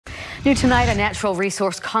New tonight, a natural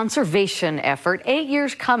resource conservation effort, 8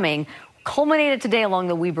 years coming, culminated today along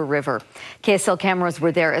the Weber River. KSL cameras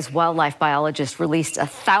were there as wildlife biologists released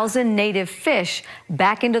 1,000 native fish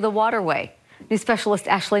back into the waterway. News specialist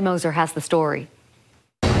Ashley Moser has the story.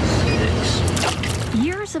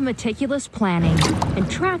 Years of meticulous planning and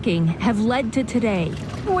tracking have led to today.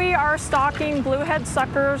 We are stocking bluehead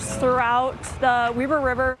suckers throughout the Weber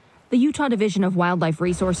River. The Utah Division of Wildlife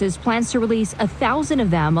Resources plans to release 1,000 of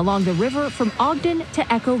them along the river from Ogden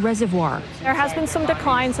to Echo Reservoir. There has been some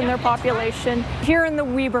declines in their population here in the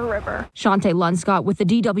Weber River. Shante Lunscott with the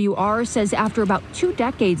DWR says after about 2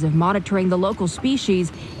 decades of monitoring the local species,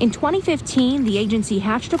 in 2015 the agency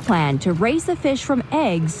hatched a plan to raise the fish from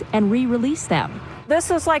eggs and re-release them. This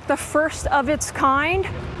is like the first of its kind.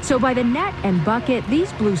 So by the net and bucket, these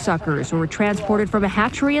blue suckers were transported from a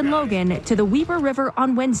hatchery in Logan to the Weber River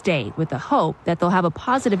on Wednesday with the hope that they'll have a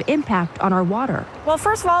positive impact on our water. Well,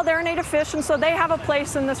 first of all, they're native fish, and so they have a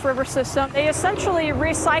place in this river system. They essentially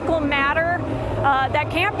recycle matter that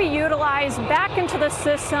can't be utilized back into the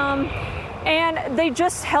system, and they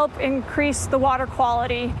just help increase the water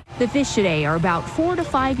quality. The fish today are about 4 to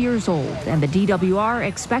 5 years old, and the DWR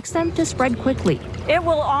expects them to spread quickly. It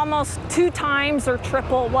will almost 2 times or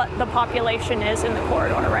triple what the population is in the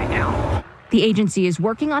corridor right now. The agency is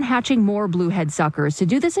working on hatching more bluehead suckers to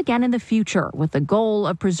do this again in the future with the goal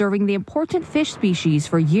of preserving the important fish species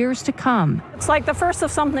for years to come. It's like the first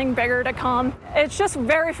of something bigger to come. It's just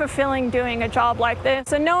very fulfilling doing a job like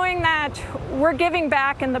this and knowing that we're giving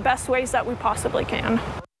back in the best ways that we possibly can.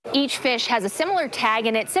 Each fish has a similar tag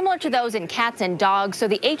in it, similar to those in cats and dogs, so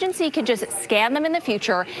the agency can just scan them in the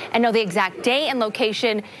future and know the exact day and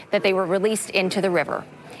location that they were released into the river.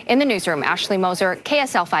 In the newsroom, Ashley Moser,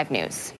 KSL 5 News.